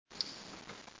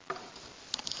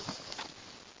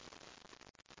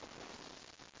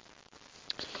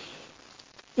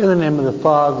In the name of the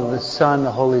Father, the Son,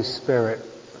 the Holy Spirit.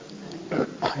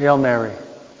 Hail Mary,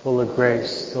 full of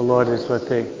grace, the Lord is with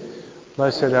thee.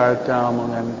 Blessed art thou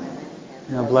among women,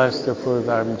 and blessed the fruit of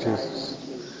thy womb, Jesus.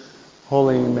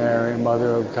 Holy Mary,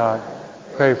 Mother of God,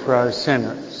 pray for us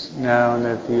sinners, now and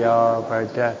at the hour of our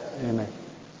death. Amen.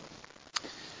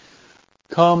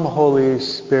 Come, Holy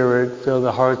Spirit, fill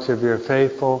the hearts of your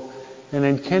faithful, and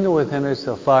enkindle within us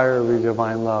the fire of your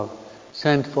divine love.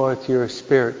 Send forth your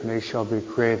Spirit, and they shall be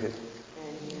created.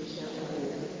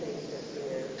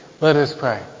 Let us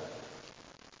pray.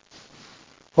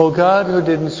 O God, who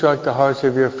did instruct the hearts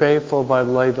of your faithful by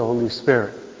the light of the Holy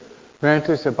Spirit, grant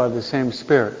us that by the same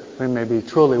Spirit we may be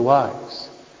truly wise,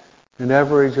 and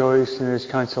ever rejoice in his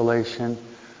consolation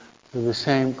through the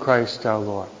same Christ our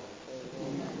Lord.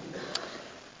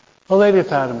 O Lady of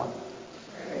Fatima,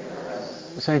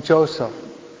 Saint Joseph,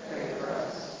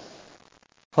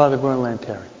 Father Bruno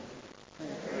Lanteri,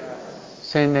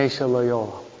 Saint Ignatius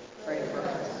Loyola,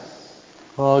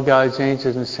 all God's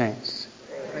angels and saints.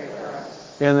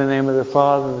 In the name of the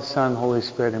Father, the Son, Holy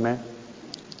Spirit. Amen.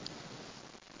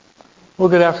 Well,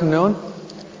 good afternoon.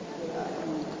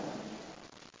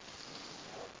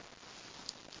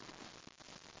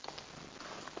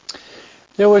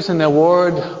 There was an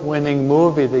award-winning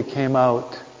movie that came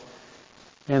out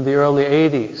in the early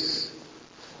 80s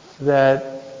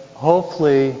that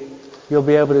hopefully you'll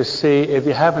be able to see, if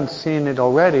you haven't seen it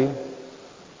already,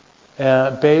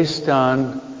 based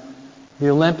on the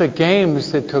Olympic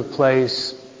Games that took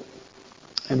place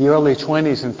in the early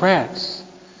 20s in France.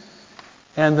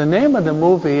 And the name of the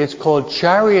movie is called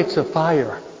Chariots of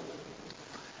Fire.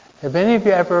 Have any of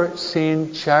you ever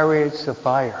seen Chariots of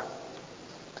Fire?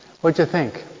 What'd you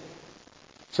think?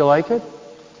 Did you like it?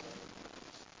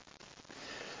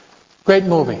 Great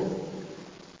movie.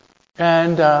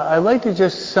 And I'd like to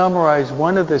just summarize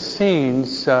one of the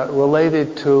scenes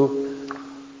related to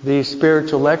the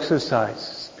spiritual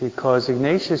exercises, because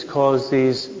Ignatius calls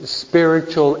these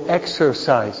spiritual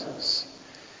exercises.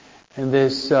 And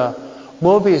this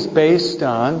movie is based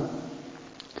on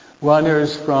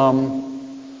runners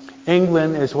from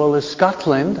England as well as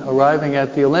Scotland arriving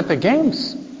at the Olympic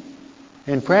Games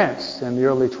in France in the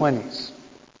early 20s.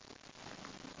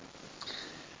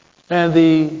 And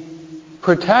the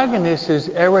protagonist is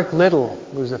Eric Liddell,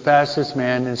 who's the fastest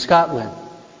man in Scotland,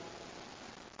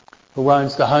 who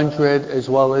runs the 100 as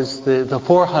well as the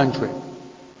 400.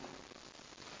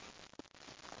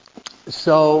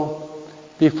 So,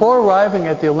 before arriving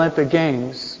at the Olympic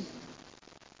Games,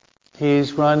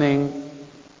 he's running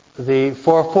the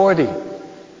 440.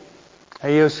 I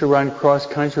used to run cross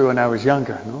country when I was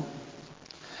younger, no?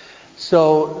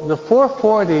 So, the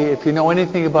 440, if you know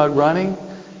anything about running,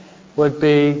 would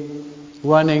be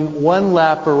running one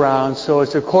lap around, so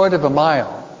it's a quarter of a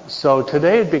mile. So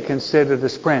today it'd be considered a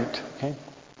sprint, okay?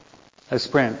 A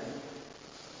sprint.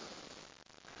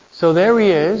 So there he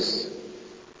is,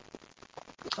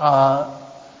 on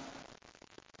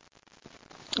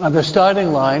the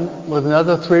starting line with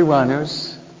another 3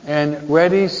 runners, and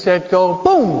ready, set, go,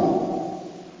 boom!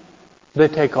 They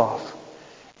take off.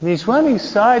 And he's running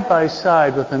side by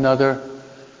side with another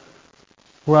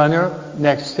runner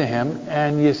next to him,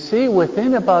 and you see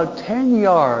within about 10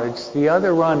 yards the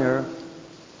other runner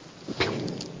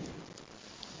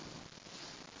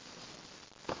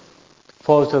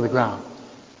falls to the ground,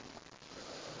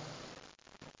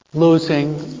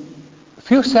 losing a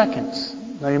few seconds.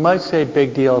 Now you might say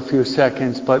big deal, a few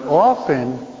seconds, but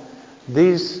often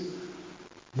these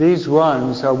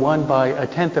runs are won by a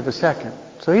tenth of a second.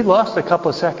 So he lost a couple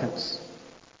of seconds.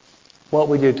 What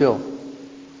would you do?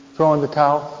 Throw in the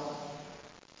towel?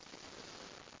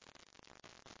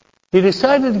 He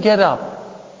decided to get up.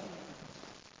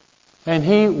 And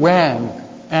he ran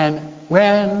and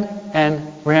ran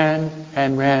and ran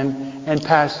and ran and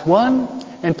passed one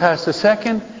and passed the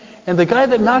second. And the guy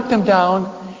that knocked him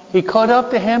down, he caught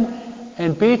up to him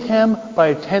and beat him by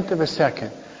a tenth of a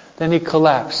second. Then he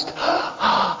collapsed.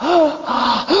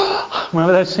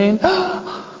 Remember that scene?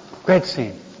 Great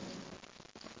scene.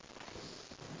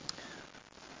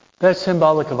 That's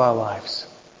symbolic of our lives.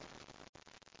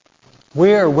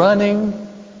 We are running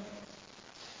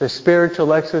the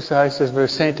spiritual exercises for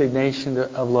Saint Ignatius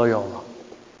of Loyola.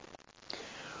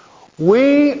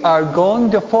 We are going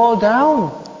to fall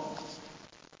down.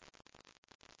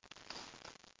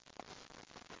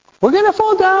 We're going to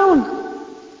fall down.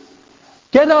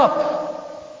 Get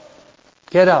up.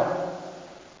 Get up.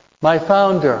 My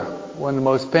founder, one of the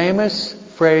most famous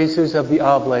phrases of the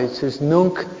Oblates is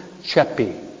Nunc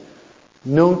Cepi.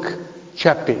 Nunc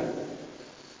Cepi.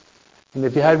 And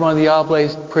if you had one of the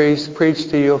Oblate priests preach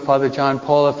to you, Father John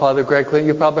Paul or Father Greg Clinton,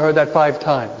 you probably heard that 5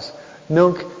 times.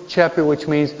 Nunc Cepi, which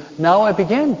means, now I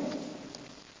begin.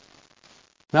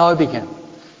 Now I begin.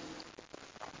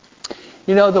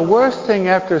 You know, the worst thing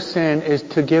after sin is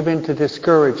to give in to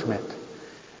discouragement.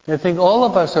 And I think all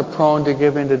of us are prone to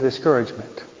give in to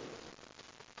discouragement.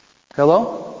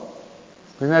 Hello?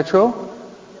 Isn't that true?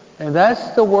 And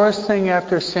that's the worst thing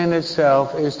after sin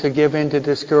itself, is to give in to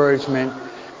discouragement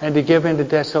and to give in to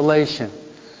desolation.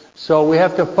 So we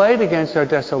have to fight against our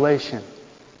desolation.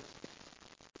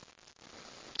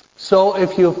 So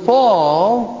if you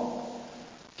fall,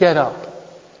 get up.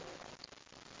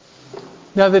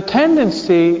 Now the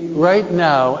tendency right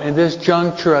now in this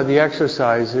juncture of the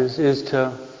exercises is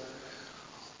to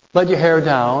let your hair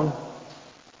down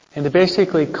and to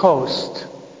basically coast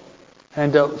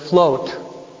and to float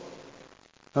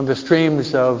on the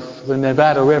streams of the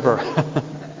Nevada River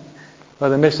or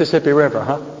the Mississippi River,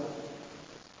 huh?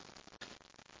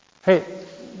 Hey,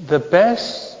 the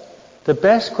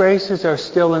best graces are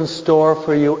still in store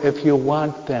for you if you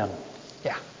want them.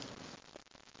 Yeah.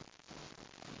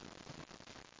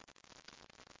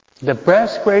 The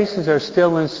best graces are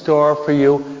still in store for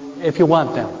you if you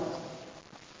want them.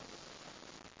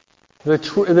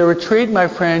 The retreat, my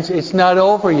friends, it's not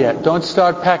over yet. Don't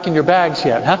start packing your bags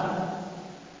yet, huh?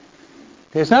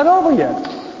 It's not over yet.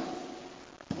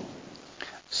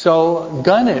 So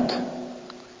gun it.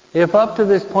 If up to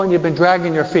this point you've been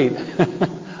dragging your feet,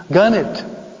 gun it.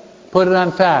 Put it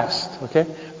on fast, okay?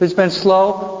 If it's been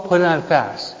slow, put it on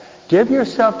fast. Give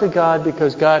yourself to God,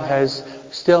 because God has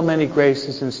still many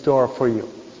graces in store for you.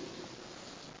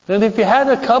 And if you had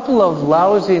a couple of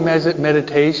lousy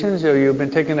meditations, or you've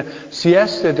been taking a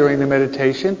siesta during the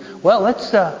meditation, well,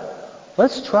 let's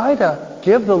try to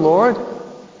give the Lord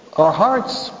our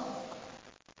hearts.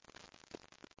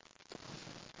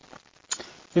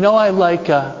 You know, I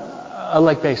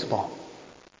like baseball.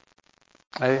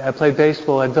 I played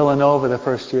baseball at Villanova the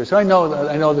first year, so I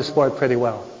know the sport pretty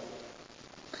well.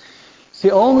 It's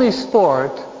the only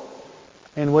sport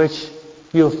in which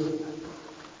you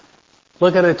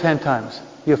look at it 10 times.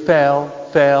 You fail,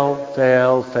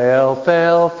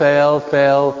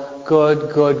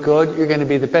 good. You're going to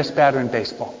be the best batter in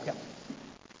baseball. Yeah.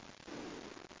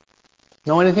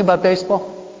 Know anything about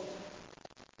baseball?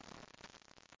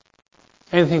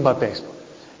 Anything about baseball?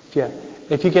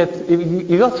 If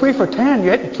you go 3 for 10, you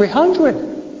hit 300.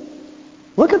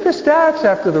 Look at the stats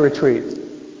after the retreat.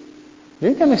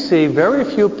 You're going to see very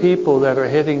few people that are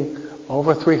hitting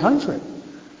over 300.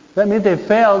 That means they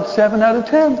failed 7 out of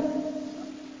 10.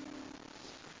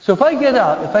 So if I get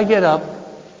up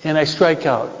and I strike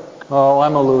out, oh,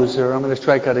 I'm a loser, I'm going to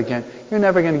strike out again. You're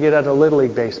never going to get out of Little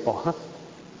League baseball, huh?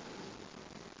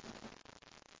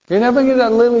 You're never going to get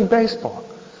out of Little League baseball.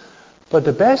 But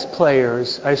the best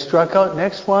players, I struck out,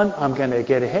 next one, I'm going to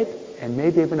get a hit and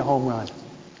maybe even a home run.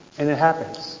 And it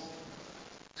happens.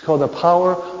 It's called the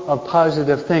power of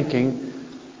positive thinking.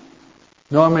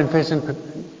 Norman Vincent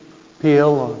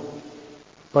Peale.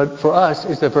 But for us,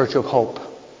 it's the virtue of hope.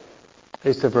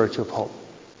 It's the virtue of hope.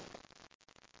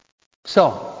 So,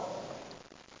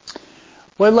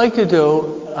 what I'd like to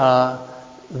do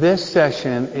this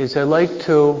session is I'd like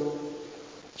to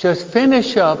just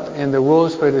finish up in the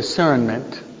rules for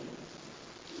discernment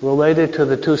related to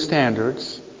the 2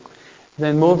 standards,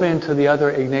 then move into the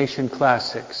other Ignatian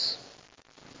classics.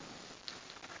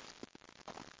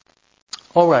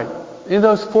 All right. In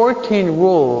those 14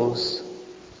 rules,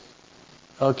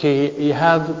 okay, you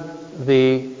have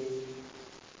the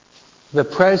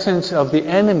presence of the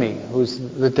enemy, who's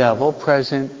the devil,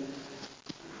 present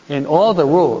in all the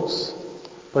rules.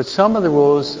 But some of the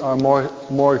rules are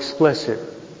more explicit.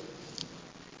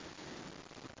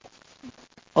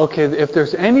 Okay, if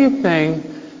there's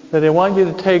anything that I want you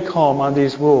to take home on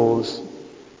these rules,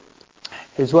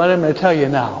 is what I'm going to tell you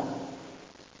now.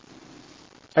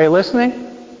 Are you listening?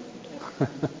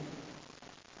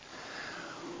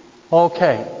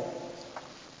 Okay.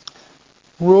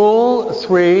 Rule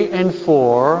 3 and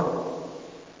 4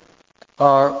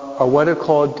 are what are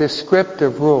called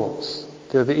descriptive rules.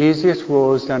 They're the easiest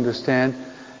rules to understand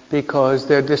because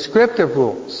they're descriptive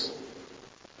rules.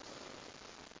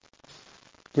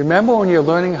 You remember when you're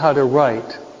learning how to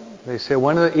write, they say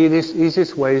one of the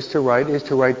easiest ways to write is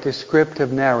to write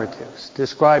descriptive narratives,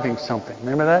 describing something.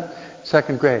 Remember that?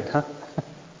 2nd grade, huh?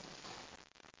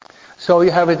 So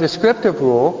you have a descriptive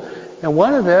rule, and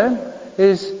one of them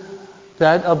is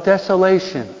that of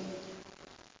desolation.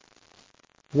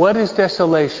 What is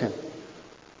desolation?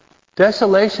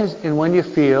 Desolation is when you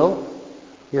feel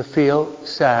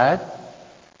sad,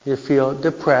 you feel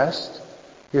depressed,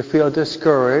 you feel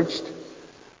discouraged,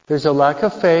 There's a lack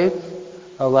of faith,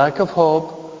 a lack of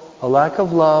hope, a lack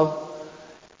of love.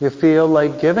 You feel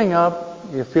like giving up.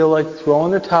 You feel like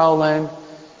throwing the towel in.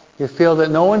 You feel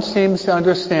that no one seems to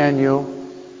understand you.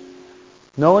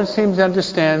 No one seems to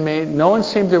understand me. No one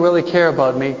seems to really care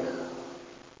about me.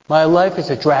 My life is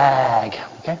a drag.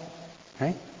 Okay?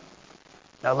 Right?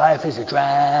 My life is a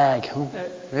drag.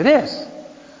 It is.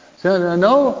 So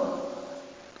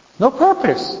no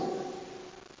purpose.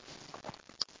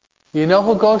 You know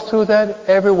who goes through that?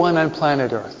 Everyone on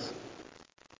planet Earth.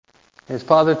 It's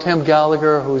Father Tim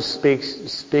Gallagher, who's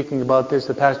speaking about this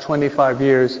the past 25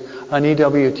 years on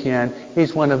EWTN.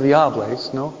 He's one of the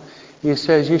oblates, no? He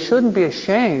says you shouldn't be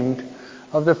ashamed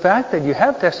of the fact that you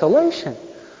have desolation.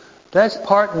 That's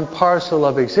part and parcel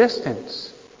of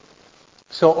existence.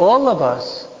 So all of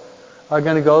us are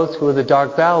going to go through the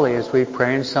dark valley as we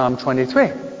pray in Psalm 23.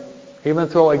 Even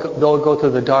though I go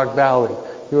through the dark valley,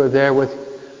 you are there with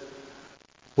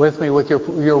me with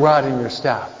your rod and your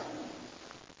staff.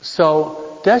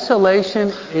 So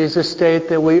desolation is a state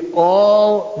that we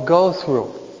all go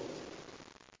through.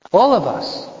 All of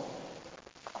us.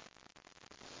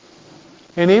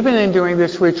 And even during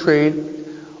this retreat,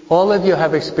 all of you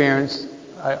have experienced,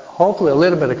 hopefully a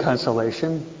little bit of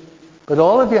consolation, but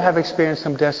all of you have experienced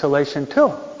some desolation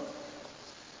too.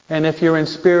 And if you're in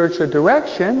spiritual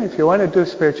direction, if you want to do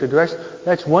spiritual direction,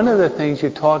 that's one of the things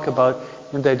you talk about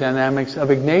in the dynamics of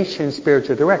Ignatian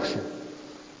spiritual direction.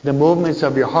 The movements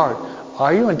of your heart.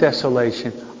 Are you in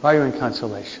desolation? Are you in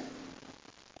consolation?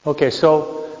 Okay,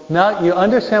 so now you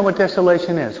understand what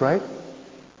desolation is, right?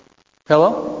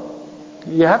 Hello?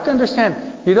 You have to understand.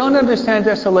 If you don't understand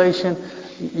desolation,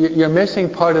 you're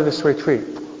missing part of this retreat.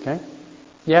 Okay?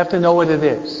 You have to know what it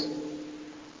is.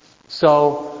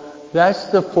 So that's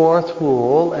the fourth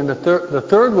rule, and the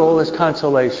third rule is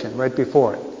consolation, right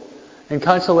before it. In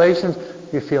consolation,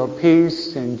 you feel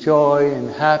peace and joy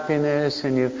and happiness,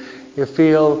 and you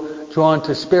feel drawn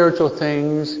to spiritual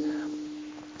things.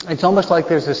 It's almost like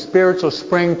there's a spiritual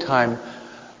springtime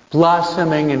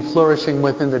blossoming and flourishing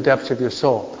within the depths of your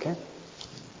soul. Okay?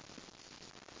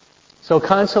 So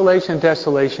consolation and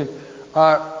desolation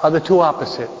are the two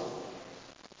opposite.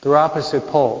 They're opposite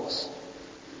poles.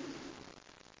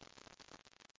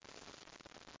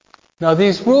 Now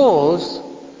these rules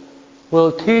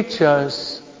will teach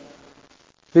us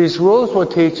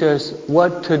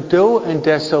what to do in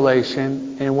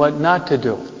desolation and what not to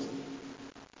do.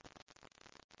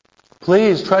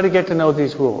 Please try to get to know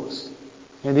these rules.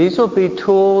 And these will be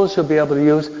tools you'll be able to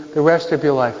use the rest of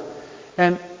your life.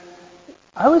 And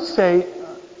I would say,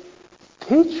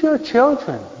 teach your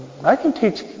children. I can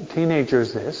teach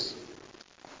teenagers this.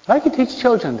 I can teach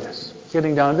children this.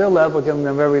 Getting down to their level, giving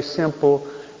them very simple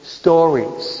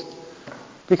stories.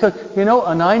 Because, a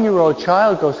 9-year-old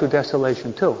child goes through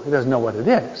desolation too. He doesn't know what it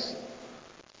is.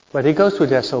 But he goes through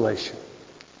desolation.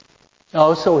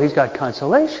 Also, he's got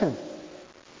consolation.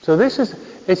 So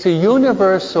it's a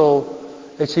universal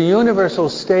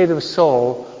state of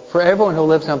soul for everyone who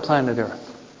lives on planet Earth.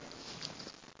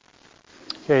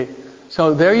 Okay,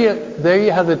 so there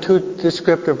you have the two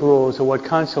descriptive rules of what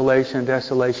consolation and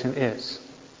desolation is.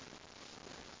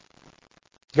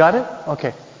 Got it?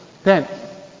 Okay. Then,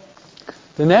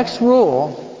 the next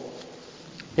rule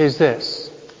is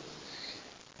this.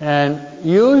 And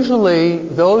usually,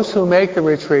 those who make the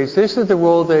retreats, this is the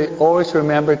rule they always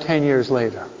remember 10 years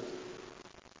later.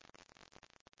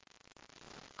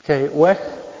 Okay,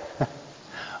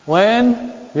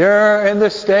 when you're in the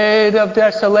state of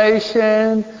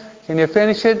desolation, can you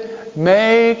finish it?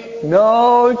 Make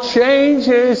no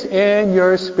changes in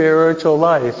your spiritual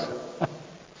life.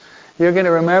 You're going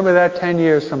to remember that 10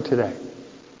 years from today.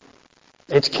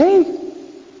 It's key.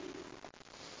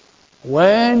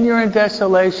 When you're in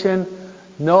desolation,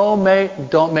 don't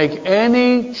make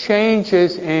any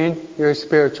changes in your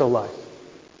spiritual life.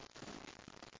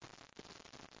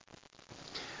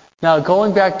 Now,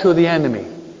 going back to the enemy,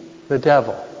 the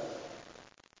devil.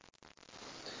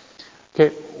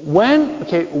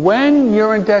 When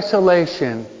you're in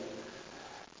desolation,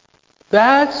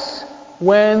 that's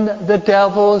when the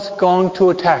devil's going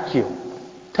to attack you.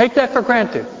 Take that for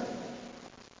granted.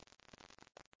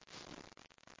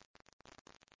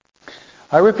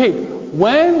 I repeat,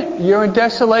 when you're in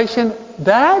desolation,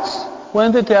 that's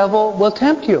when the devil will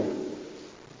tempt you.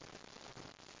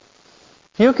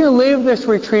 You can leave this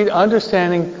retreat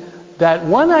understanding that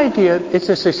one idea, it's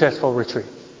a successful retreat.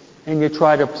 And you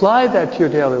try to apply that to your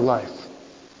daily life.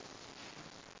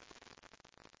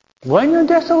 When you're in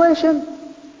desolation,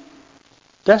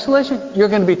 you're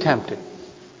going to be tempted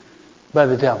by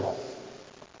the devil.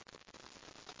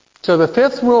 So the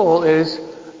fifth rule is,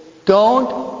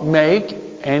 don't make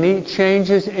any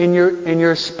changes in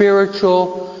your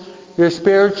spiritual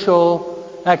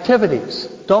activities.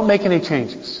 Don't make any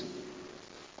changes.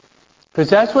 Because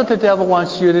that's what the devil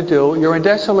wants you to do. You're in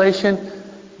desolation.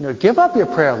 Give up your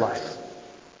prayer life.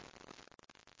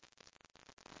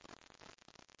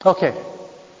 Okay.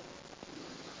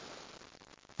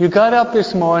 You got up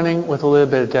this morning with a little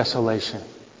bit of desolation.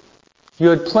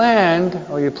 You planned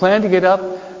to get up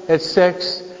at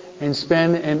 6 and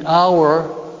spend an hour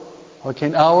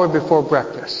before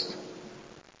breakfast.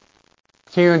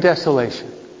 Okay, you're in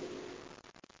desolation.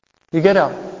 You get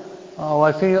up. Oh,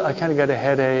 I kind of got a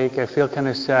headache. I feel kind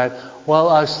of sad. Well,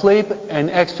 I'll sleep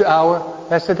an extra hour.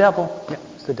 That's the devil. Yeah,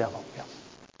 it's the devil. Yeah.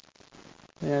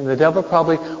 And the devil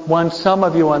probably won some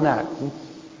of you on that.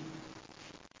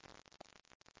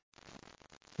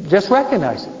 Just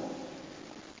recognize it.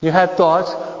 You had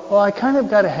thoughts. Well, I kind of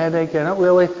got a headache. I don't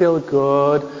really feel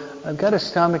good. I've got a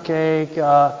stomach ache.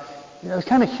 It's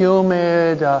kind of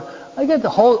humid. I get the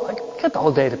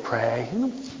whole day to pray.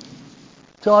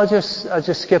 So I'll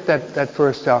just skip that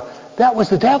first hour. That was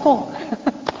the devil.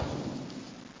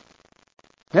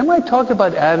 Remember I talked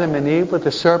about Adam and Eve with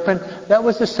the serpent? That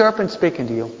was the serpent speaking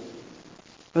to you.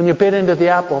 When you bit into the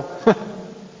apple.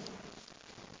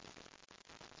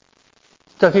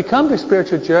 So if you come to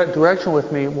spiritual direction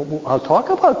with me, I'll talk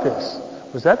about this.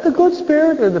 Was that the good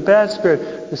spirit or the bad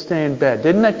spirit to stay in bed?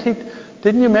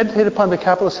 Didn't you meditate upon the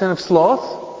capital sin of sloth?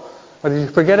 Or did you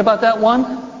forget about that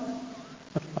one?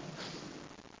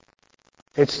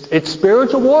 It's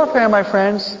spiritual warfare, my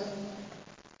friends.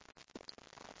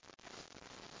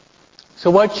 So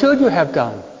what should you have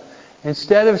done?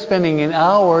 Instead of spending an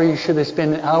hour, you should have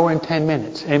spent an hour and 10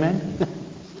 minutes. Amen?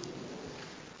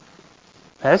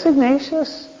 That's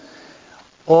Ignatius.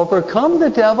 Overcome the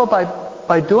devil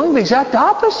by doing the exact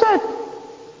opposite.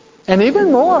 And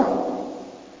even more.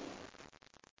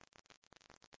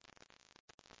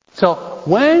 So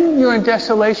when you're in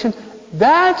desolation,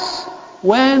 that's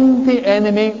when the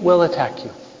enemy will attack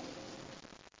you.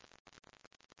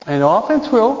 And often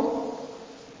through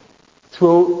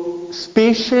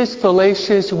specious,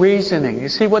 fallacious reasoning. You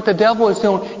see what the devil was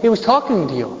doing? He was talking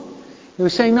to you. He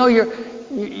was saying, no,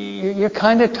 you're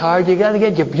kind of tired. You got to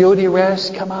get your beauty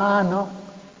rest. Come on, no.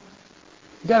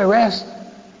 You got to rest.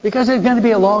 Because it's going to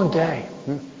be a long day.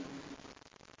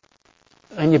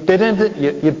 And you bit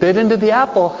into the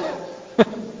apple.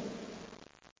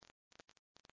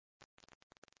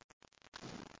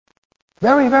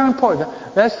 Very, very important.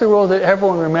 That's the rule that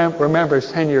everyone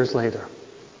remembers 10 years later.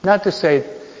 Not to say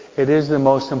it is the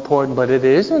most important, but it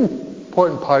is an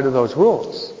important part of those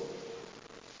rules.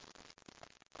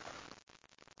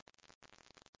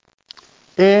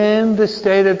 In the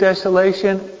state of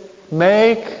desolation,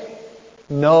 make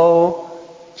no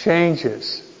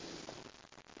changes.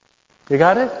 You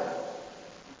got it?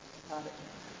 Got it.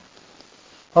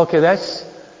 Okay, that's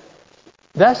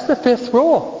the 5th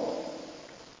rule.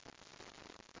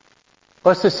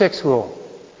 What's the 6th rule?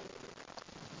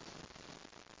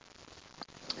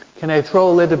 Can I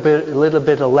throw a little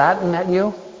bit of Latin at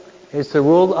you? It's the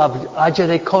rule of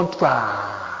agere contra.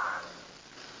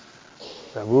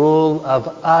 The rule of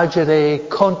agere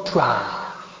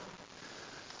contra.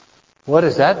 What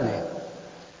does that mean?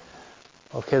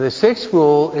 Okay, the 6th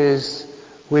rule is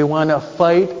we want to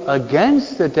fight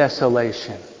against the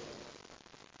desolation.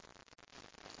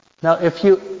 Now, if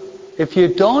you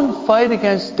don't fight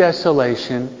against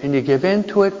desolation and you give in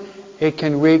to it, it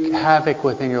can wreak havoc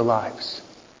within your lives.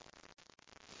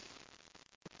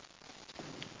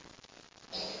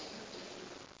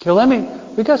 Okay,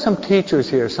 we got some teachers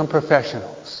here, some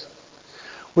professionals.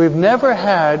 We've never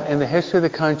had in the history of the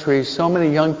country so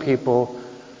many young people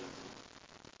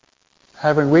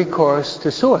having recourse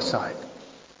to suicide.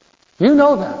 You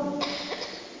know that.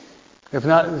 If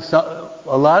not,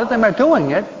 a lot of them are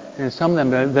doing it, and some of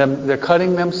them they're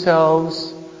cutting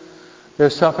themselves,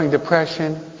 they're suffering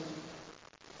depression.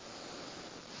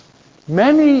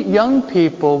 Many young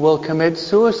people will commit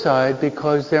suicide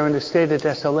because they're in a state of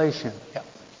desolation. Yeah.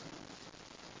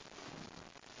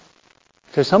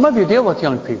 Because some of you deal with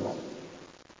young people.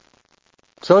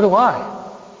 So do I.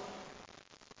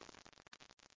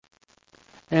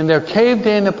 And they're caved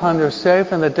in upon their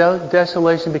self and the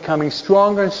desolation becoming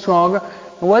stronger and stronger.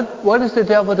 And what does the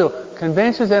devil do?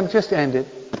 Convinces them, just end it.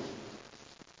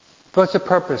 What's the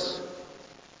purpose?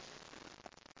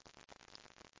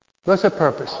 What's the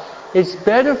purpose? It's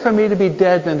better for me to be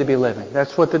dead than to be living.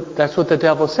 That's what the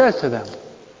devil says to them.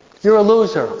 You're a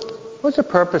loser. What's the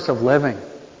purpose of living?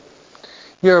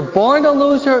 You're born a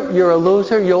loser,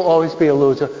 you'll always be a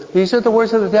loser. These are the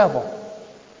words of the devil.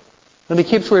 And he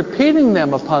keeps repeating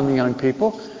them upon the young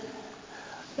people.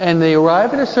 And they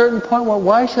arrive at a certain point, well,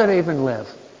 why should I even live?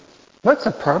 What's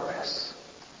the purpose?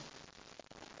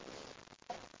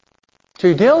 So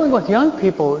you're dealing with young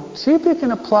people. See if you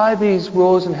can apply these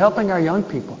rules in helping our young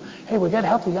people. Hey, we got to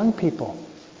help the young people.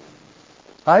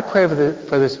 I pray for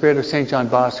the spirit of St. John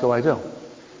Bosco, I do.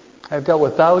 I've dealt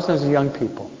with thousands of young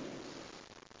people.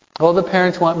 All the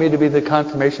parents want me to be the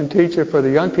confirmation teacher for the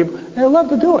young people. And I love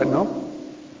to do it, no?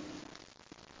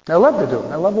 I love to do it.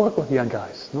 I love working with young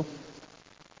guys, no?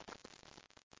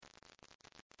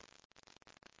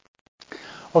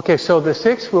 Okay, so the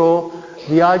sixth rule,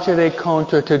 viagere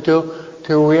contra,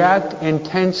 to react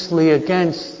intensely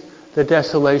against the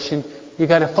desolation, you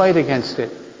got to fight against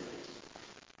it.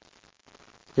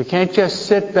 You can't just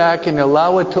sit back and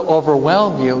allow it to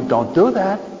overwhelm you. Don't do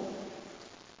that.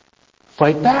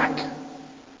 Fight back.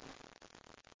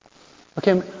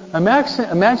 Okay,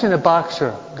 imagine a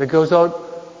boxer that goes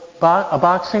out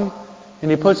boxing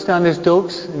and he puts down his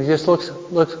dukes and he just looks,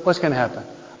 what's going to happen?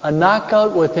 A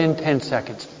knockout within 10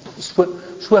 seconds.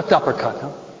 Swift uppercut.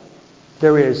 Huh?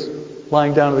 There he is,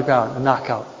 lying down on the ground, a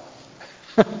knockout.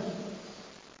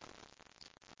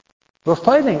 We're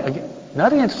fighting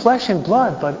not against flesh and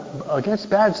blood, but against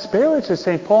bad spirits, as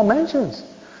St. Paul mentions.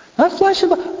 Not flesh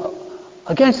and blood,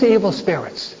 against the evil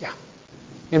spirits. Yeah.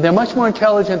 And they're much more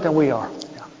intelligent than we are.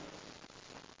 Yeah.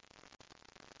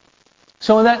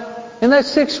 So in that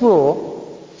sixth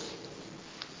rule,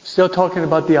 still talking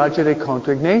about the agere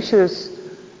contra,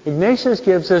 Ignatius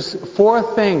gives us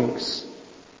 4 things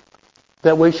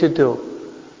that we should do.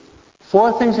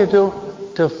 4 things to do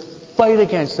to fight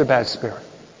against the bad spirit.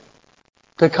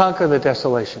 To conquer the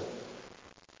desolation.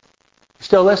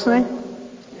 Still listening?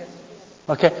 Yes.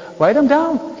 Okay, write them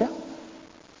down. Yeah.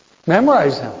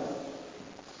 Memorize them.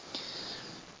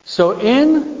 So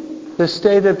in the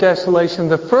state of desolation,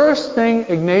 the first thing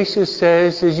Ignatius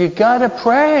says is you got to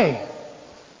pray.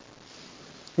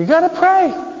 You got to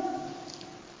pray.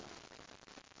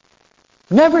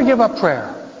 Never give up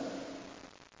prayer.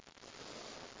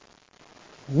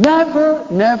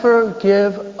 Never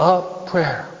give up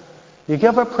prayer. You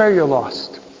give up prayer, you're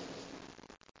lost.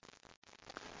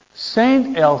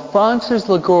 Saint Alphonsus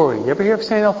Liguori. You ever hear of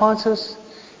Saint Alphonsus?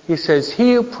 He says,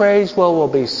 he who prays well will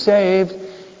be saved.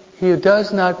 He who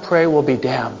does not pray will be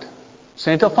damned.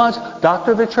 Saint Alphonsus,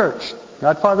 doctor of the church,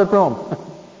 not Father Broom.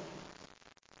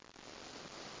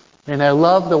 And I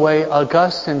love the way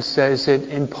Augustine says it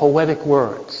in poetic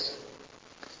words.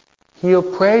 He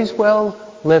who prays well,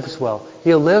 lives well. He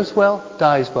who lives well,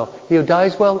 dies well. He who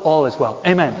dies well, all is well.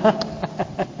 Amen.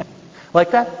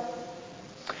 Like that?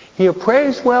 He who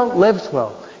prays well, lives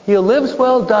well. He who lives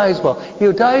well, dies well. He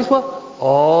who dies well,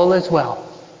 all is well.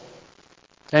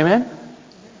 Amen?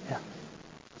 Yeah.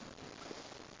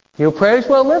 He who prays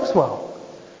well, lives well.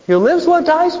 He who lives well,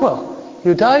 dies well. He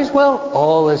who dies well,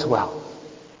 all is well.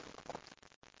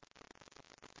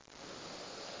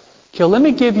 Okay, let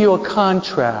me give you a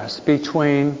contrast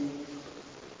between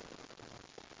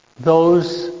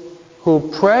those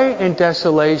who pray in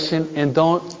desolation and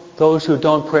those who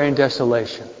don't pray in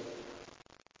desolation.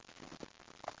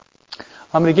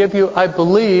 I'm going to give you, I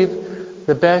believe,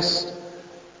 the best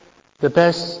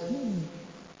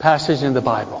passage in the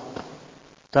Bible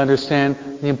to understand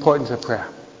the importance of prayer.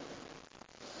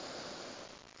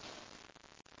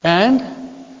 And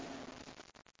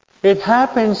it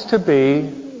happens to be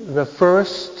the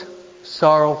first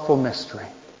sorrowful mystery.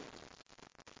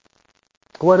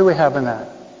 What do we have in that?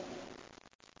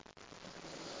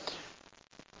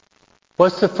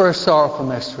 What's the first sorrowful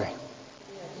mystery?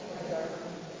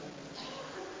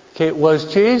 Okay,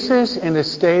 was Jesus in a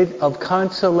state of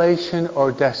consolation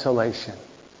or desolation?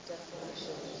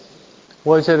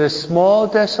 Was it a small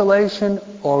desolation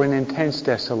or an intense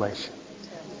desolation?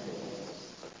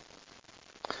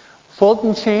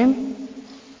 Fulton Sheen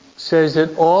says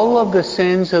that all of the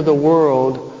sins of the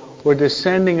world were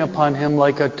descending upon him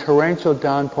like a torrential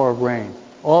downpour of rain.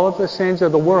 All of the sins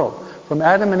of the world, from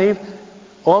Adam and Eve,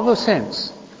 all the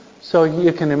sins. So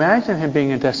you can imagine him being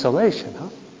in desolation, huh?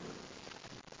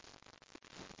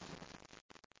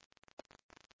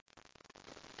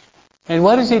 And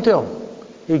what does he do?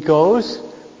 He goes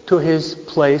to his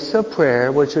place of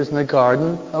prayer, which is in the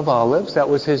Garden of Olives. That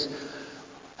was his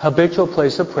habitual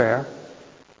place of prayer.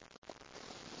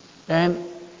 And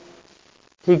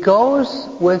he goes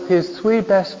with his 3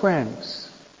 best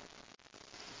friends.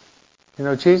 You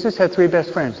know, Jesus had 3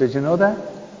 best friends. Did you know that?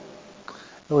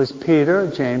 It was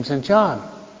Peter, James, and John.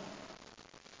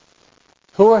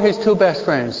 Who are his 2 best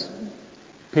friends?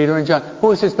 Peter and John.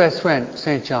 Who is his best friend?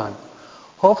 St. John.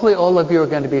 Hopefully all of you are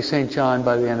going to be St. John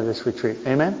by the end of this retreat.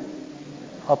 Amen?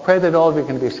 I'll pray that all of you are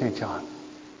going to be St. John.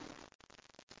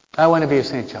 I want to be a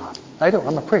St. John. I do.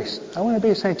 I'm a priest. I want to be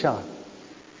a St. John.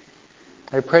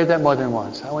 I prayed that more than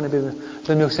once. I want to be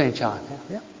the new St. John.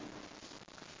 Yeah.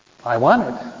 I want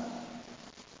it.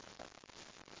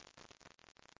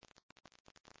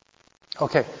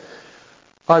 Okay.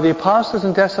 Are the apostles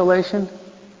in desolation?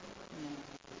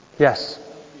 Yes.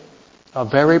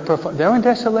 Very profound. They're in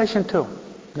desolation too.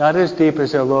 Not as deep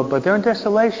as their Lord, but they're in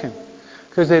desolation.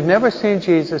 Because they've never seen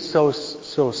Jesus so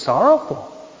sorrowful.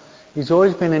 He's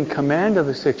always been in command of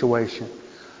the situation.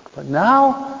 But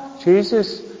now,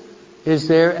 Jesus is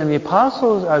there, and the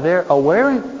apostles are there,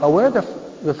 aware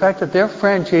of the fact that their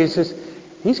friend Jesus,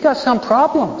 he's got some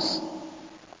problems.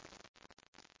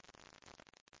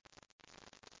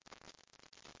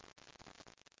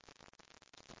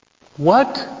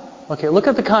 Okay, look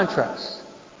at the contrast.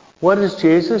 What does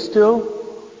Jesus do?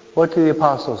 What do the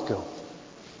apostles do?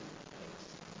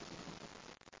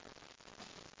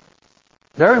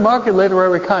 Very marked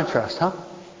literary contrast, huh?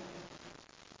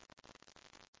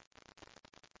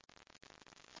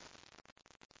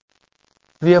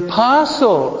 The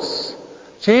apostles,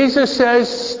 Jesus says,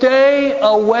 stay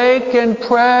awake and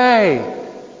pray.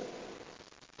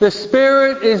 The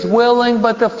spirit is willing,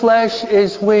 but the flesh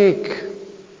is weak.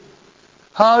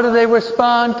 How do they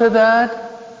respond to that?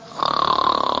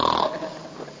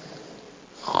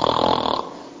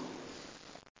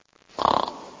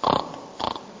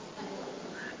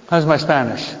 How's my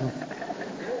Spanish?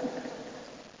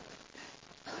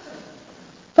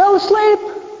 Fell asleep.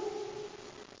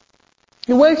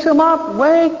 He wakes him up.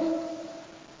 Wake.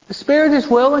 The spirit is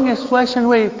willing, his flesh is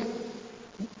weak.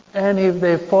 And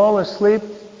they fall asleep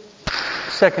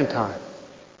second time.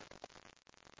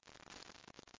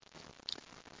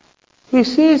 He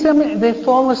sees them, they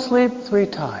fall asleep 3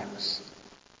 times.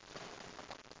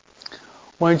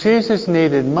 When Jesus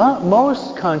needed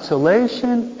most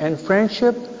consolation and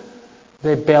friendship,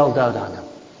 they bailed out on him.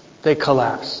 They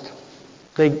collapsed.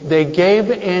 They gave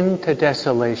in to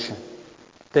desolation.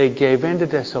 They gave in to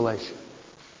desolation.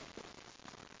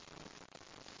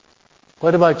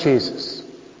 What about Jesus?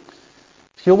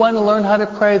 If you want to learn how to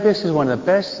pray, this is one of the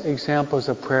best examples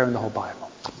of prayer in the whole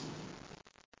Bible.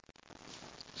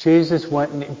 Jesus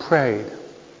went and he prayed.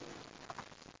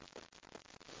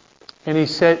 And he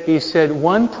said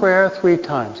one prayer 3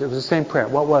 times. It was the same prayer.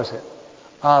 What was it?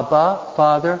 Abba,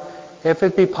 Father, if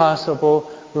it be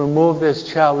possible, remove this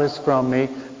chalice from me.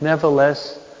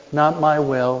 Nevertheless, not my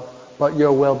will, but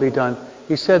your will be done.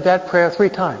 He said that prayer 3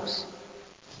 times.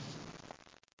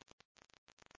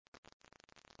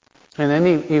 And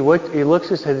then he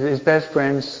looks at his best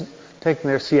friends taking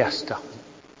their siesta.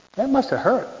 That must have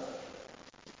hurt.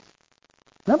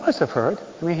 That must have hurt.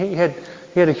 I mean, he had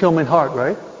a human heart,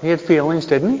 right? He had feelings,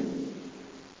 didn't he?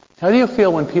 How do you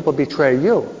feel when people betray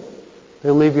you?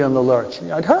 They leave you in the lurch.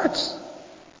 It hurts.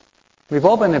 We've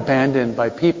all been abandoned by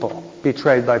people,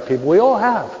 betrayed by people. We all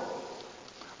have.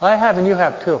 I have, and you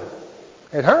have too.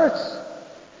 It hurts.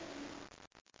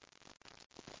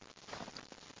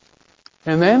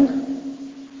 And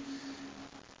then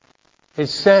it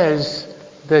says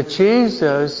that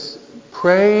Jesus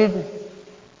prayed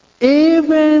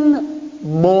even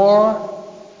more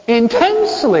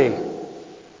intensely.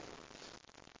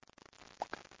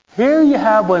 Here you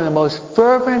have one of the most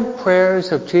fervent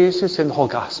prayers of Jesus in the whole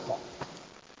gospel.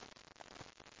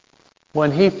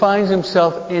 When he finds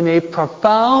himself in a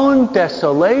profound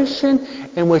desolation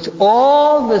in which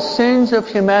all the sins of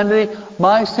humanity,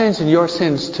 my sins and your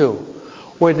sins too,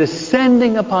 were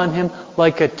descending upon him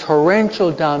like a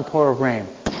torrential downpour of rain.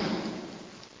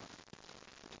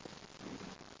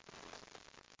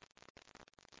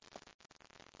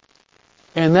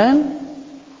 And then,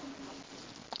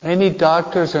 any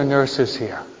doctors or nurses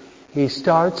here, he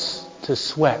starts to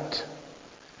sweat.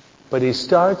 But he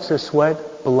starts to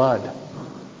sweat blood.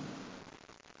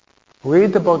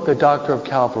 Read the book, The Doctor of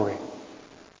Calvary,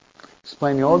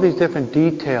 explaining all these different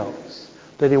details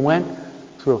that he went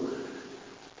through.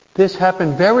 This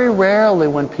happened very rarely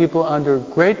when people are under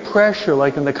great pressure,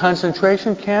 like in the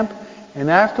concentration camp, and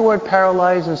afterward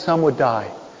paralyzed, and some would die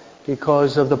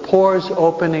because of the pores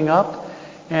opening up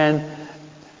and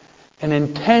an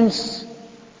intense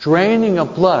draining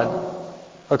of blood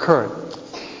occurred.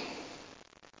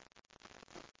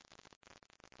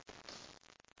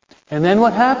 And then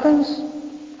what happens?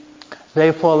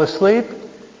 They fall asleep,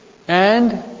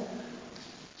 and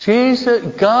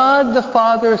Jesus, God the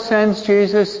Father sends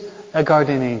Jesus a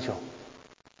guardian angel.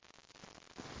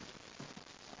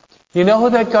 You know who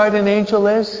that guardian angel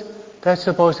is? That's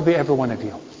supposed to be every one of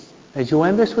you. As you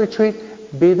end this retreat,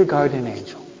 be the guardian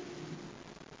angel.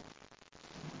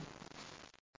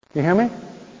 You hear me?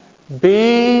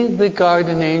 Be the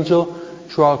guardian angel.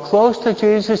 draw close to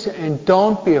Jesus, and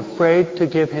don't be afraid to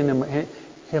give him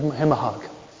a hug.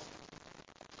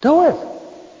 Do it.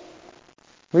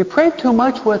 We pray too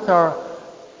much with our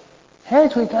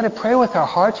heads. We've got to pray with our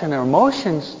hearts and our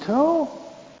emotions too.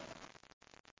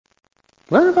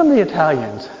 Learn from the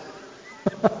Italians.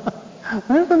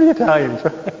 Learn from the Italians.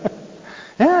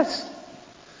 Yes.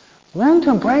 Learn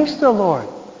to embrace the Lord.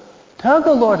 Tell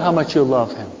the Lord how much you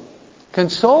love him.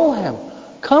 Console him.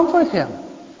 Comfort him.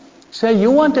 Say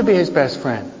you want to be his best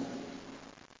friend.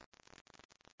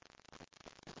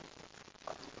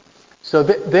 So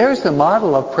there's the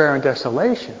model of prayer and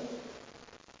desolation.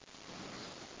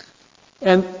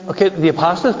 And, okay, the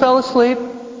apostles fell asleep.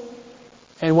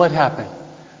 And what happened?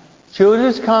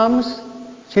 Judas comes.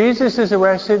 Jesus is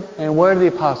arrested. And where do the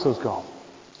apostles go?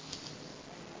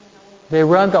 They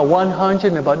run the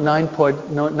 100 in about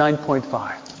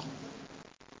 9.5.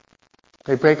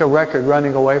 They break a record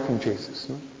running away from Jesus.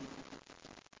 And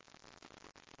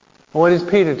what does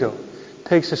Peter do?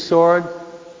 Takes a sword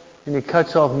and he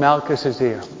cuts off Malchus's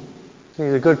ear.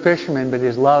 He's a good fisherman, but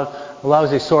he's a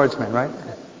lousy swordsman, right?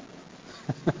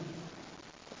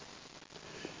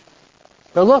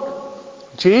 But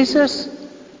look, Jesus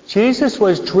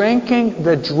was drinking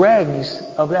the dregs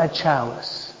of that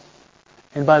chalice.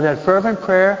 And by that fervent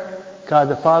prayer, God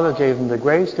the Father gave him the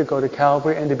grace to go to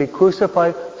Calvary and to be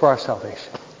crucified for our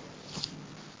salvation.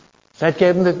 That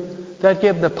gave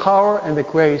him the power and the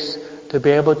grace to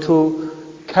be able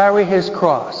to carry his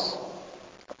cross.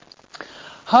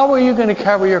 How are you going to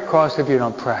carry your cross if you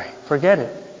don't pray? Forget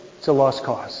it. It's a lost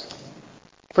cause.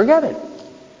 Forget it.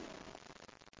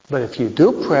 But if you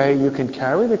do pray, you can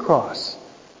carry the cross.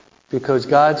 Because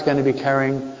God's going to be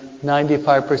carrying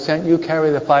 95%. You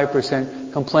carry the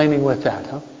 5%, complaining with that.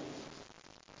 Huh?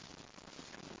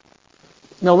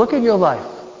 Now look at your life.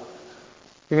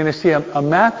 You're going to see a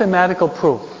mathematical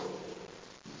proof.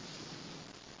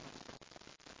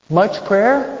 Much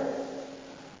prayer,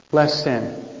 less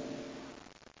sin.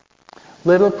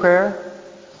 Little prayer,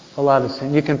 a lot of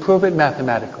sin. You can prove it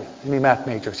mathematically. Any math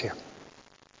majors here?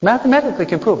 Mathematically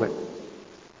can prove it.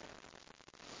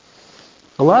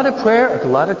 A lot of prayer, a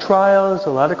lot of trials, a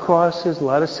lot of crosses, a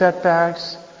lot of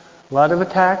setbacks, a lot of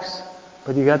attacks,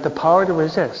 but you got the power to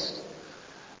resist.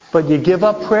 But you give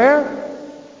up prayer,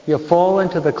 you fall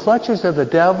into the clutches of the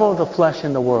devil, the flesh,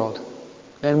 and the world.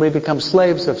 And we become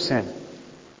slaves of sin.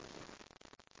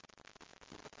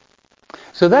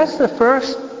 So that's the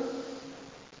first.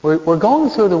 We're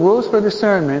going through the rules for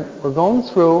discernment. We're going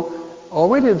through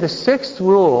already the sixth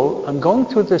rule. I'm going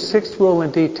through the sixth rule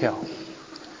in detail.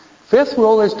 Fifth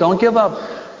rule is don't give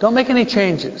up. Don't make any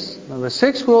changes. Now, the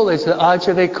sixth rule is the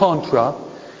agere contra,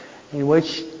 in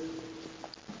which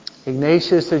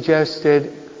Ignatius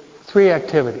suggested 3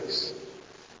 activities.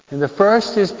 And the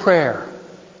first is prayer.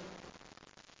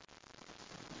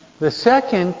 The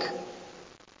second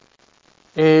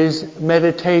is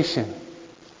meditation.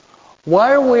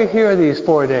 Why are we here these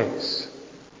 4 days?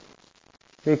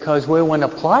 Because we want to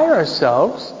apply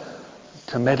ourselves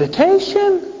to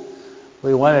meditation.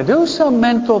 We want to do some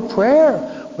mental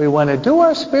prayer. We want to do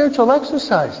our spiritual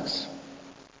exercises.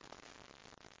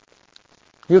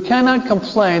 You cannot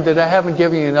complain that I haven't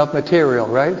given you enough material,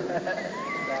 right?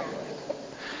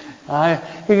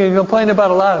 You can complain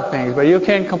about a lot of things, but you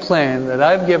can't complain that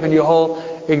I've given you a whole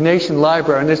Ignatian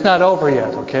library, and it's not over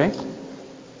yet, okay?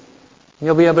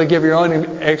 You'll be able to give your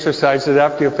own exercises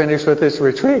after you finish with this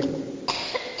retreat.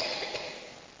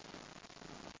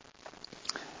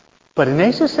 But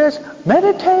Ignatius says,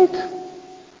 meditate.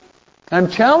 I'm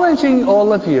challenging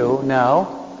all of you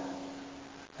now,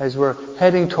 as we're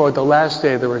heading toward the last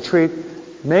day of the retreat,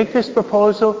 make this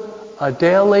proposal a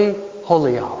daily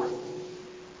holy hour.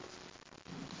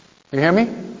 You hear me?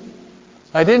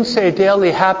 I didn't say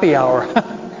daily happy hour.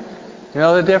 You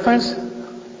know the difference?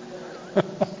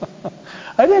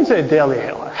 I didn't say daily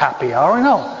happy hour,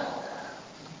 no.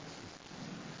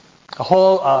 A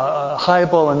whole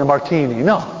highball and a martini,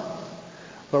 no.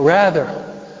 But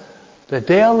rather, the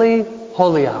daily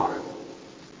holy hour.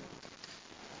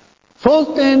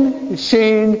 Fulton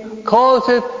Sheen calls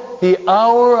it the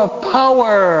hour of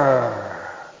power.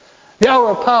 The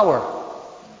hour of power.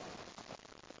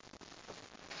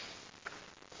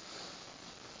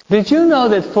 Did you know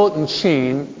that Fulton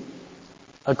Sheen,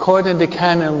 according to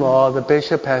canon law, the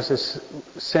bishop has to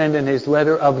send in his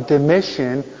letter of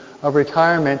demission of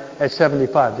retirement at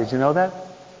 75? Did you know that?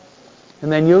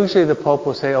 And then usually the Pope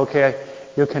will say, okay,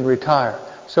 you can retire.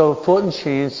 So Fulton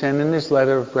Sheen sent in his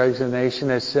letter of resignation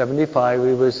at 75.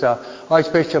 He was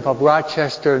Archbishop of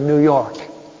Rochester, New York.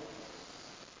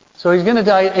 So he's going to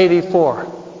die at 84.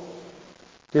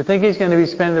 Do you think he's going to be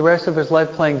spending the rest of his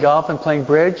life playing golf and playing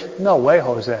bridge? No way,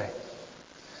 Jose.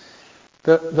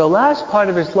 The last part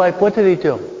of his life, what did he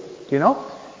do? Do you know?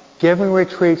 Giving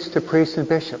retreats to priests and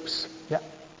bishops. Yeah.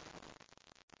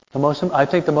 I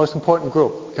think the most important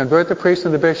group. Convert the priests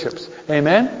and the bishops.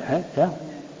 Amen? Yeah.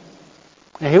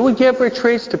 And he would give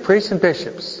retreats to priests and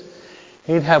bishops.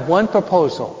 He'd have one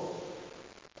proposal.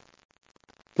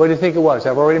 What do you think it was?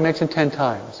 I've already mentioned 10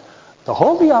 times. The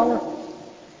holy hour.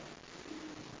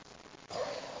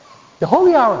 The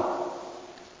holy hour.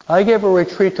 I gave a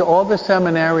retreat to all the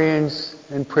seminarians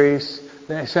and priests,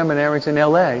 the seminarians in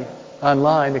LA,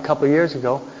 online a couple of years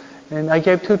ago, and I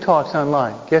gave 2 talks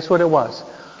online. Guess what it was?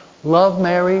 Love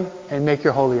Mary and make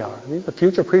your holy hour. These are the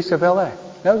future priests of LA.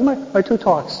 That was my 2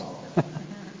 talks.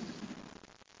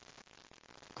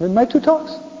 My 2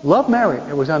 talks. Love Mary.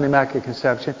 It was on the Immaculate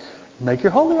Conception. Make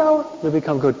your holy hour. You'll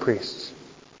become good priests.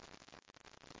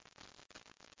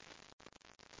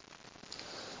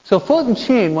 So Fulton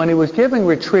Sheen, when he was giving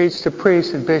retreats to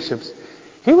priests and bishops,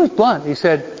 he was blunt. He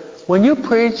said, when you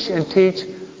preach and teach,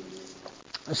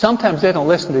 sometimes they don't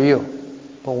listen to you.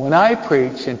 But when I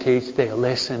preach and teach, they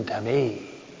listen to me.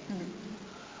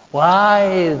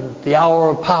 Why? The hour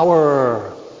of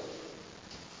power.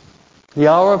 The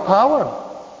hour of power.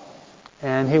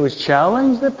 And he was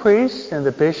challenging the priests and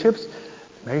the bishops,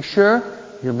 make sure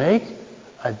you make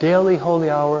a daily holy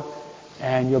hour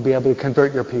and you'll be able to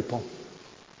convert your people.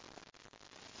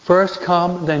 First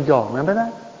come, then go. Remember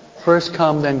that? First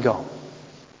come, then go.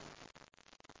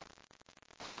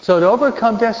 So to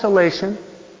overcome desolation,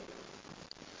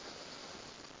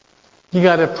 you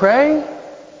got to pray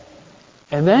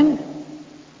and then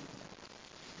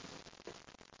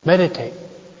meditate.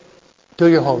 Do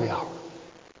your holy hour.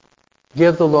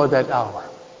 Give the Lord that hour.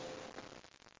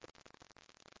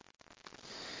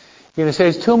 You're going to say,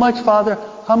 it's too much, Father?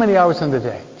 How many hours in the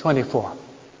day? 24.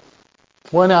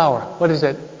 1 hour. What is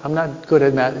it? I'm not good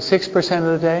at math. 6%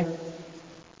 of the day?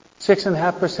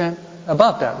 6.5%?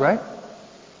 About that, right?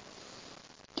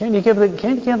 Can't you give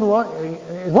the Lord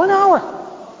 1 hour?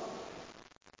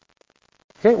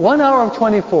 Okay, 1 hour of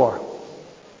 24.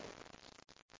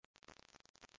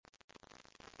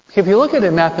 If you look at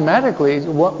it mathematically,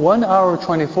 1 hour of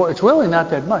 24, it's really not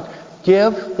that much.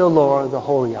 Give the Lord the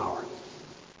holy hour.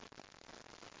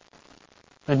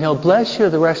 And He'll bless you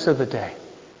the rest of the day.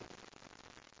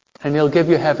 And He'll give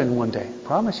you heaven one day.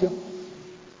 Promise you.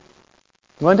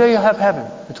 One day you'll have heaven.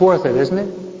 It's worth it, isn't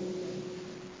it?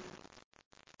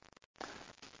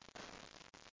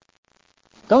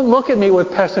 Don't look at me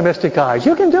with pessimistic eyes.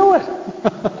 You can do it.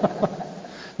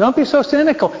 Don't be so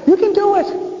cynical. You can do it.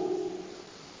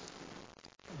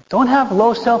 Don't have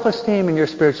low self-esteem in your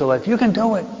spiritual life. You can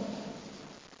do it.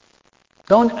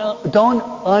 Don't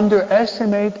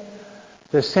underestimate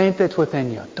the saint that's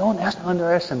within you. Don't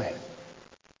underestimate it.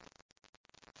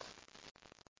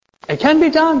 It can be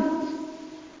done.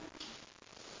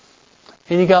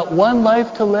 And you got one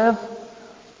life to live.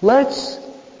 Let's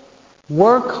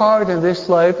work hard in this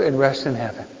life and rest in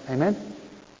heaven. Amen?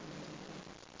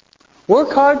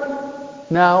 Work hard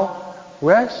now.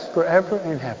 Rest forever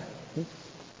in heaven.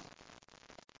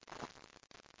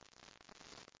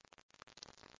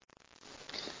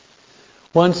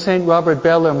 One St. Robert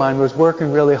Bellarmine was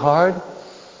working really hard,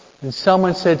 and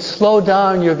someone said, slow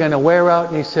down, you're going to wear out.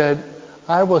 And he said,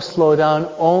 I will slow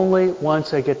down only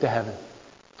once I get to heaven.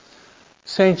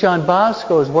 St. John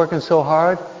Bosco was working so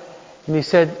hard, and they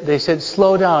said,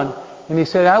 slow down. And he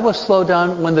said, I will slow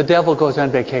down when the devil goes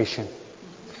on vacation.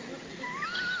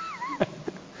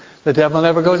 The devil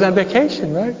never goes on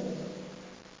vacation, right?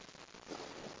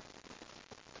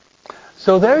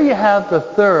 So there you have the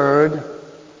third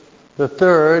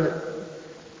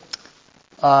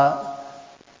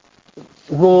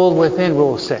rule within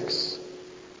Rule 6.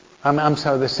 I'm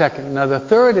sorry, the second. Now the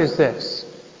third is this.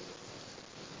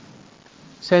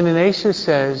 St. Ignatius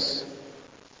says,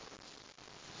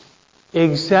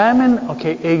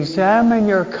 examine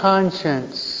your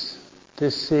conscience to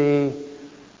see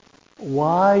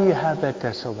why you have that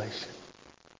desolation.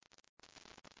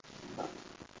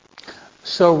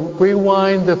 So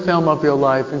rewind the film of your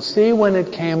life and see when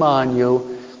it came on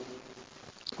you.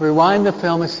 Rewind the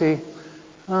film and see,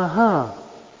 I've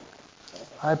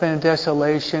been in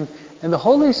desolation. And the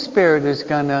Holy Spirit is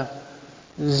going to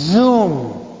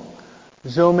zoom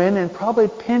in and probably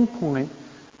pinpoint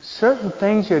certain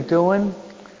things you're doing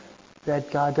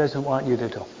that God doesn't want you to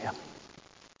do.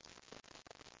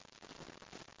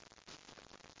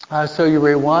 Yeah. So you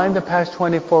rewind the past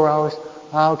 24 hours.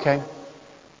 Okay.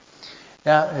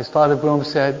 Yeah, as Father Broom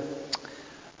said,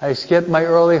 I skipped my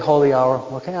early holy hour.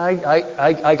 Okay,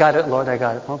 I got it, Lord, I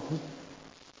got it.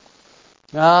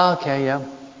 Okay, yeah.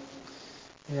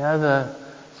 Yeah, the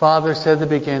father said at the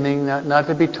beginning not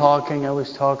to be talking. I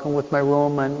was talking with my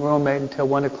roommate until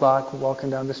 1 o'clock, walking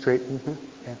down the street.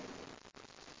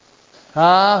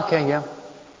 Yeah. Okay, yeah.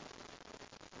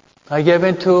 I give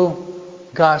into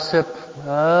gossip.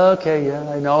 Okay, yeah.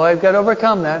 I know I've got to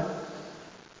overcome that.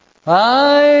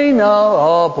 I know.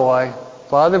 Oh boy.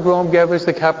 Father Broom gave us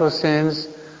the capital sins.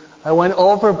 I went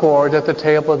overboard at the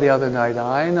table the other night.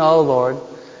 I know, Lord.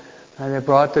 And they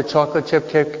brought the chocolate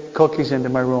chip cookies into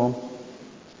my room.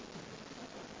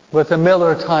 With a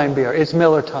Miller Time beer. It's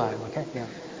Miller Time, okay? Yeah.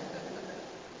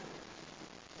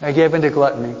 I gave into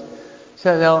gluttony.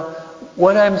 So now,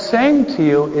 what I'm saying to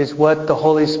you is what the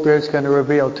Holy Spirit's going to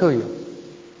reveal to you.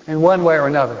 In one way or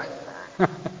another.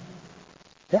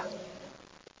 Yeah.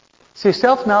 See,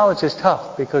 self-knowledge is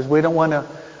tough because we don't want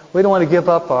to give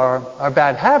up our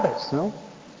bad habits, no?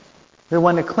 We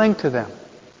want to cling to them.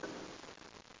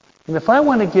 And if I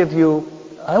want to give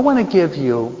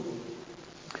you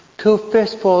 2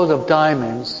 fistfuls of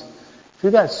diamonds. If you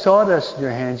got sawdust in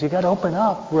your hands, you got to open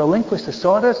up, relinquish the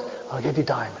sawdust. I'll give you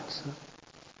diamonds.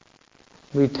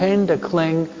 We tend to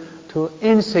cling to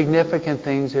insignificant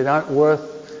things that aren't worth,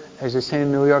 as they say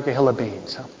in New York, a hill of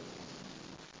beans.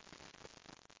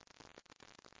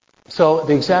 So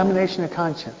the examination of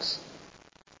conscience,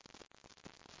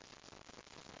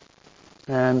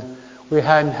 and we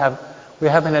haven't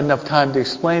had enough time to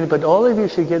explain it, but all of you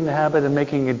should get in the habit of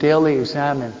making a daily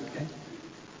examine. Okay?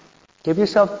 Give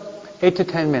yourself 8 to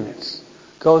 10 minutes.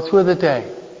 Go through the day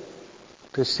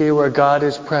to see where God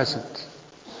is present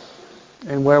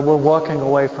and where we're walking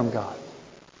away from God.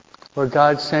 Where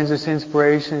God sends us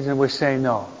inspirations and we say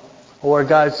no. Or where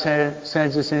God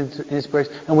sends us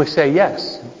inspiration and we say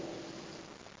yes.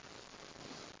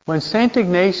 When St.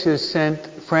 Ignatius sent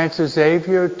Francis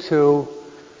Xavier to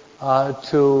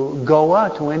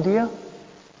Goa, to India,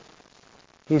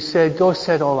 he said, go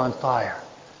set all on fire.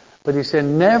 But he said,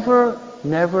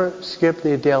 never skip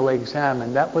the daily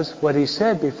examen. That was what he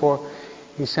said before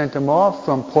he sent him off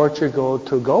from Portugal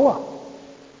to Goa.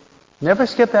 Never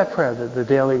skip that prayer, the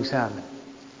daily examen.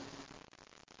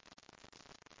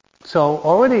 So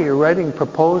already you're writing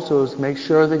proposals, make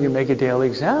sure that you make a daily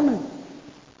examen.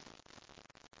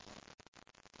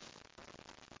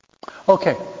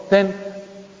 Okay, then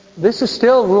this is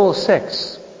still rule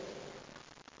 6.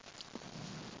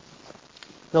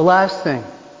 The last thing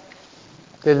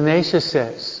that Ignatius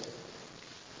says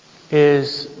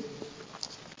is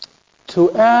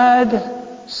to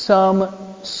add some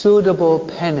suitable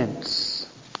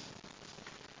penance.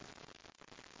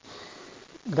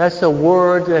 That's a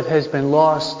word that has been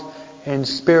lost in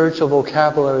spiritual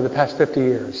vocabulary the past 50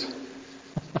 years.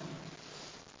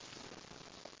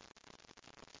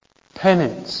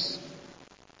 Penance.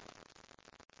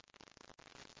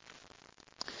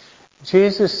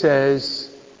 Jesus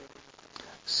says,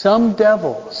 some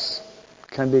devils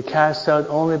can be cast out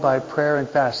only by prayer and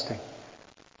fasting.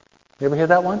 You ever hear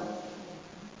that one?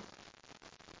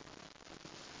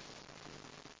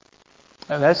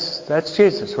 And that's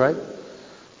Jesus, right?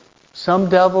 Some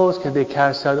devils can be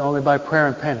cast out only by prayer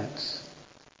and penance.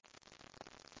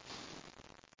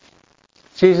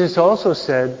 Jesus also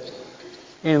said,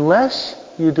 unless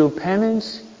you do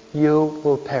penance, you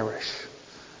will perish.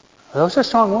 Those are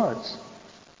strong words. You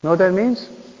know what that means?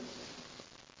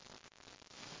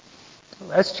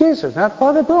 That's Jesus, not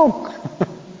Father Broom.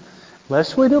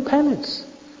 Unless we do penance,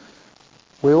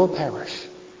 we will perish.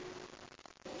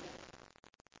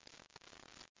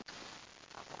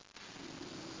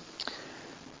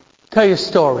 Tell you a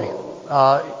story.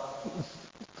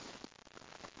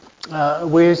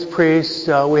 We as priests,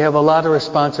 we have a lot of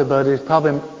responsibilities,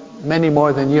 probably many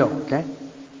more than you, okay?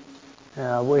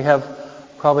 We have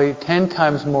probably 10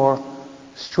 times more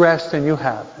stress than you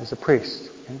have as a priest.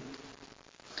 Okay?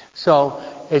 So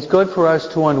it's good for us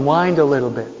to unwind a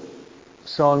little bit.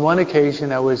 So on one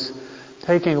occasion I was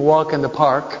taking a walk in the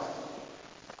park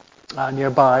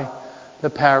nearby the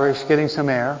parish, getting some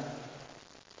air.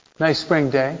 Nice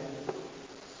spring day.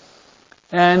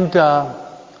 And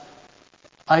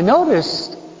I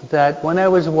noticed that when I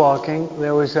was walking,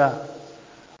 there was a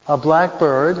black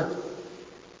bird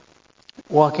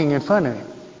walking in front of me.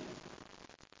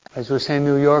 As we say in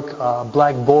New York,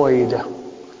 black Boyd.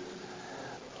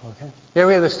 Okay. You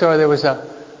ever hear the story? There was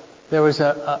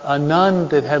a nun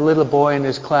that had a little boy in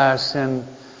his class, and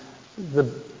the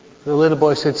little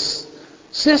boy said,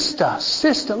 Sister,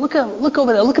 look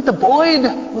over there, look at the Boyd,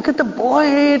 look at the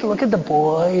Boyd, look at the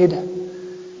Boyd.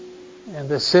 And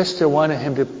the sister wanted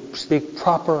him to speak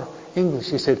proper English.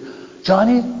 She said,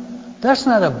 Johnny, that's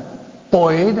not a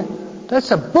Boyd,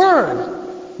 that's a bird.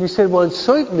 You said, well, it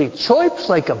certainly chirps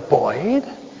like a bird.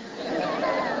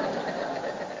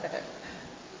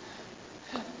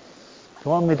 You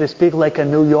want me to speak like a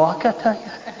New Yorker to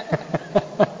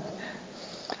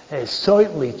you? It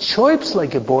certainly chirps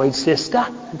like a bird, sister.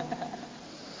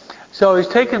 So he's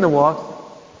taking the walk.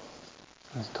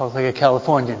 Let's talk like a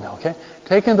Californian now, okay?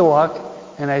 Taking the walk,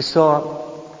 and I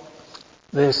saw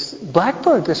this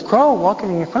blackbird, this crow,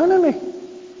 walking in front of me.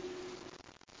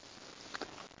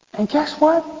 And guess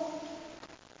what?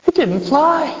 It didn't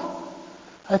fly.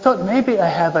 I thought maybe I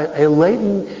have a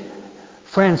latent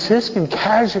Franciscan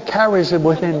charism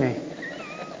within me.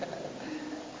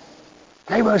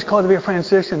 Maybe I was called to be a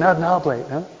Franciscan, not an oblate,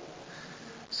 huh?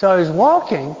 So I was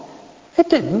walking. It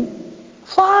didn't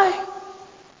fly.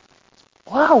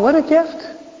 Wow, what a gift.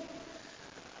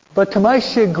 But to my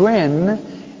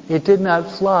chagrin, it did not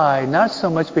fly, not so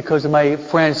much because of my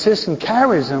Franciscan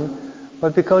charism,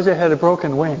 but because it had a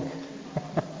broken wing.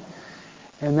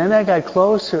 And then I got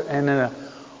closer, and then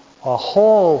a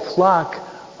whole flock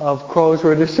of crows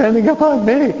were descending upon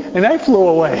me, and I flew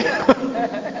away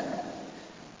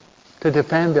to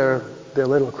defend their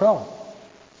little crow.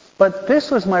 But this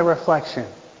was my reflection.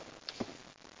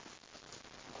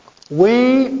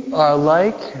 We are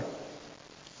like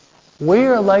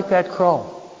that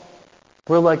crow.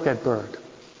 We're like that bird.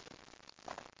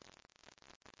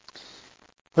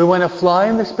 We want to fly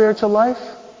in the spiritual life.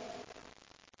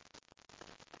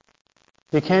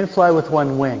 You can't fly with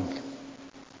one wing.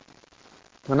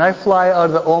 When I fly out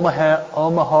of the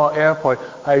Omaha airport,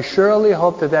 I surely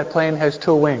hope that plane has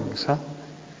two wings, huh?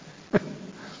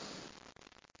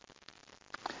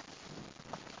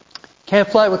 Can't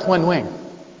fly with one wing.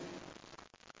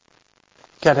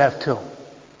 Got to have two.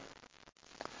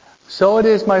 So it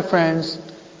is, my friends,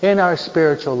 in our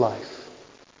spiritual life.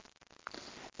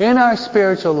 In our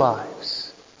spiritual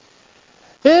lives,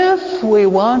 if we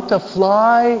want to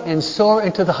fly and soar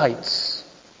into the heights,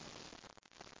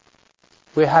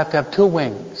 we have to have two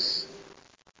wings.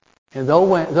 And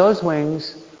those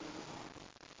wings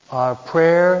are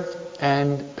prayer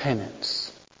and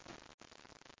penance.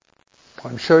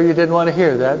 I'm sure you didn't want to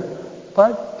hear that,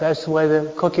 but that's the way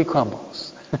the cookie crumbles.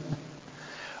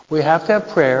 We have to have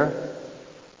prayer,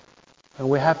 and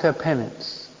we have to have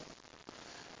penance.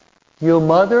 You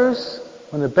mothers,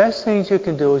 one of the best things you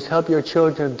can do is help your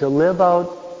children to live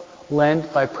out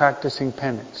Lent by practicing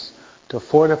penance, to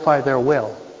fortify their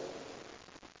will.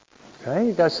 Okay,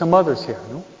 you got some mothers here.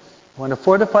 No? You want to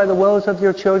fortify the wills of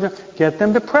your children? Get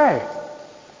them to pray.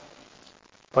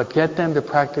 But get them to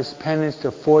practice penance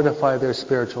to fortify their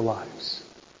spiritual lives.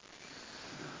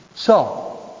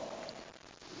 So,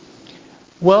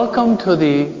 welcome to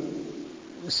the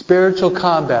Spiritual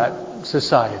Combat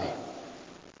Society.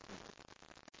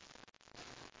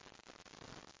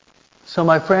 So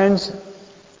my friends,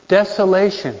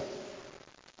 desolation.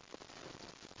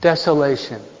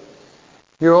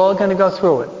 You're all going to go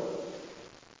through it.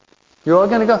 You're all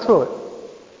going to go through it.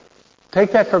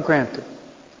 Take that for granted.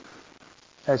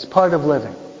 That's part of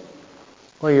living.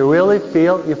 Well, you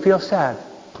feel sad.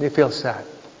 You feel sad.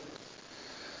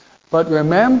 But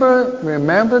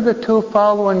remember the two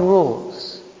following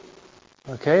rules.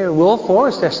 Okay, rule 4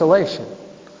 is desolation,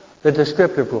 the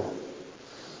descriptive rule.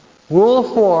 Rule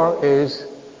 4 is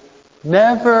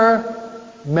never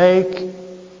make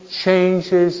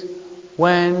changes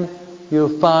when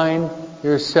you find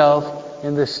yourself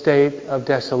in the state of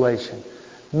desolation.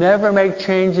 Never make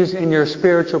changes in your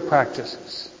spiritual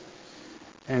practices.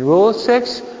 And rule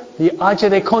 6, the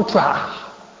agere contra,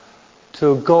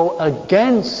 to go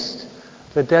against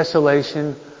the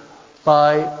desolation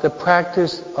by the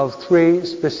practice of 3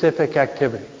 specific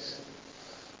activities.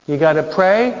 You got to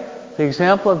pray. The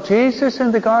example of Jesus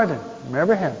in the garden.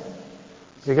 Remember him.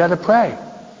 You got to pray.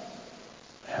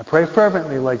 And pray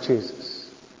fervently like Jesus.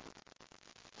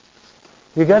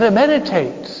 You got to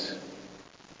meditate.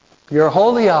 Your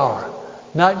holy hour,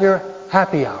 not your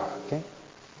happy hour. Okay?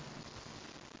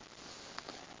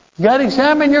 You got to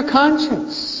examine your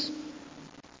conscience.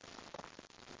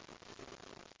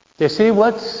 You see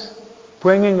what's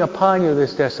bringing upon you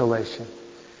this desolation.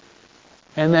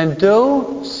 And then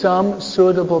do some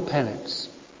suitable penance.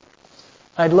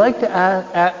 I'd like to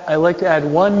add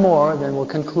one more, then we'll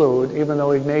conclude, even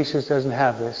though Ignatius doesn't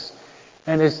have this,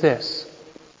 and it's this.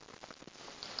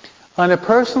 On a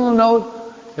personal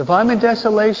note, if I'm in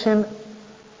desolation,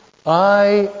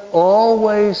 I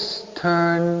always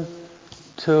turn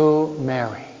to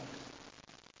Mary.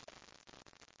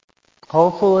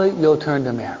 Hopefully you'll turn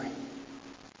to Mary.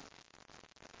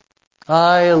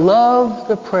 I love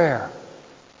the prayer.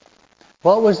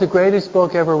 What was the greatest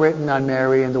book ever written on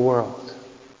Mary in the world?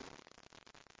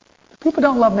 People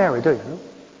don't love Mary, do you?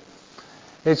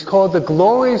 It's called The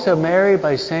Glories of Mary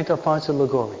by St. Alfonso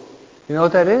Liguori. You know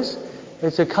what that is?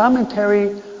 It's a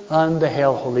commentary on the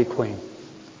Hail, Holy Queen.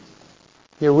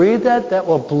 You read that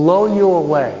will blow you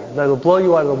away. That will blow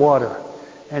you out of the water.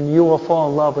 And you will fall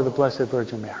in love with the Blessed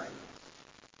Virgin Mary.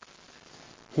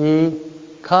 He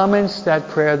comments that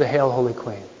prayer, the Hail, Holy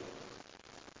Queen.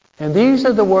 And these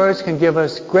are the words can give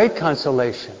us great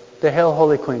consolation. The Hail,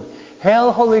 Holy Queen.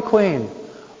 Hail, Holy Queen,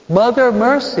 Mother of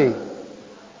Mercy,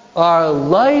 our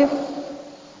life,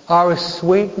 our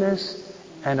sweetness,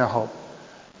 and our hope.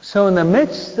 So in the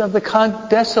midst of the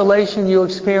desolation you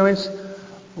experience,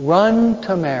 run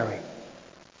to Mary.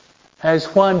 As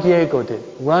Juan Diego did,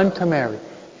 run to Mary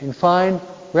and find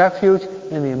refuge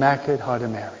in the Immaculate Heart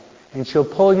of Mary. And she'll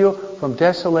pull you from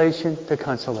desolation to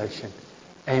consolation.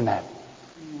 Amen.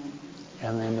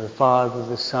 In the name of the Father,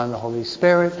 the Son, the Holy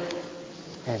Spirit.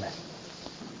 Amen.